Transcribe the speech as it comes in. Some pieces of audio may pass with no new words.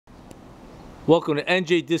Welcome to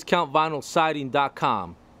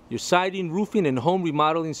NJDiscountVinylSiding.com, your siding, roofing, and home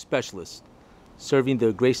remodeling specialist, serving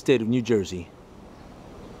the great state of New Jersey.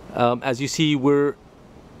 As you see, we're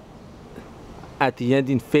at the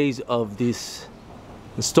ending phase of this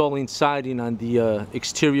installing siding on the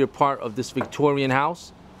exterior part of this Victorian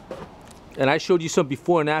house. And I showed you some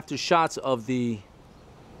before and after shots of the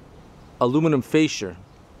aluminum fascia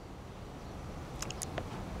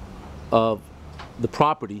of the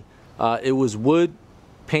property. It was wood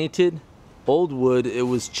painted, old wood. It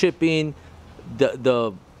was chipping.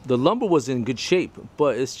 The lumber was in good shape,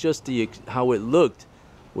 but it's just how it looked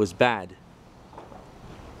was bad.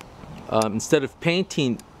 Instead of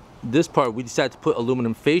painting this part, we decided to put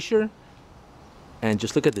aluminum fascia, and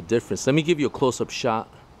just look at the difference. Let me give you a close-up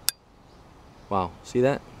shot. Wow, see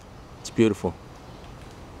that? It's beautiful.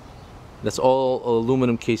 That's all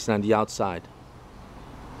aluminum casing on the outside.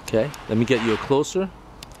 Okay, let me get you a closer.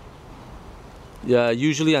 Yeah,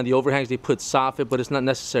 usually on the overhangs they put soffit, but it's not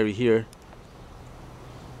necessary here.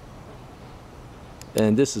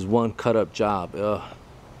 And this is one cut up job.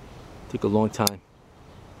 Took a long time.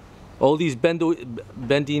 All these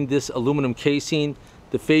bending this aluminum casing,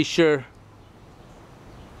 the fascia,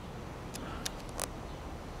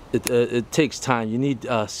 it takes time. You need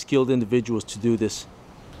skilled individuals to do this.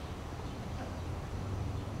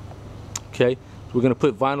 Okay, so we're gonna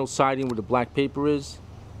put vinyl siding where the black paper is.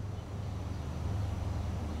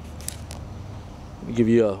 Let me give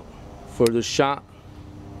you a further shot.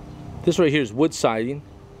 This right here is wood siding.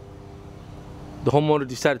 The homeowner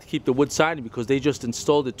decided to keep the wood siding because they just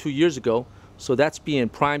installed it 2 years ago. So that's being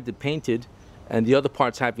primed and painted, and the other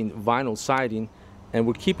part's having vinyl siding. And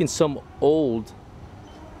we're keeping some old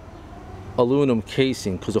aluminum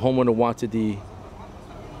casing because the homeowner wanted the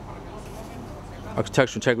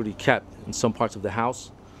architectural integrity kept in some parts of the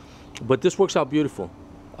house. But this works out beautiful.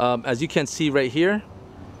 As you can see right here,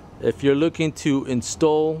 if you're looking to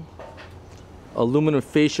install aluminum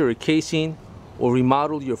fascia or casing or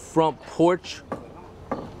remodel your front porch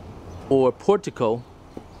or portico,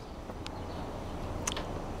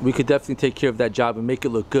 we could definitely take care of that job and make it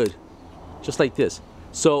look good, just like this.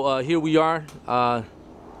 So here we are. I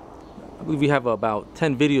believe we have about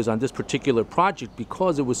 10 videos on this particular project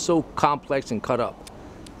because it was so complex and cut up.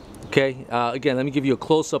 Okay, again, let me give you a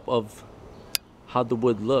close-up of how the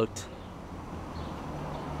wood looked.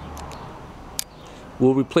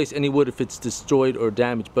 We'll replace any wood if it's destroyed or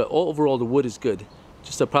damaged, but overall the wood is good.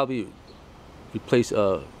 Just to probably replace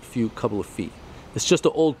a couple of feet. It's just the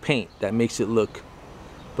old paint that makes it look,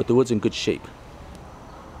 but the wood's in good shape.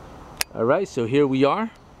 Alright, so here we are.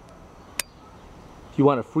 If you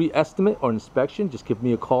want a free estimate or inspection, just give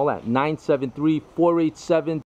me a call at 973-487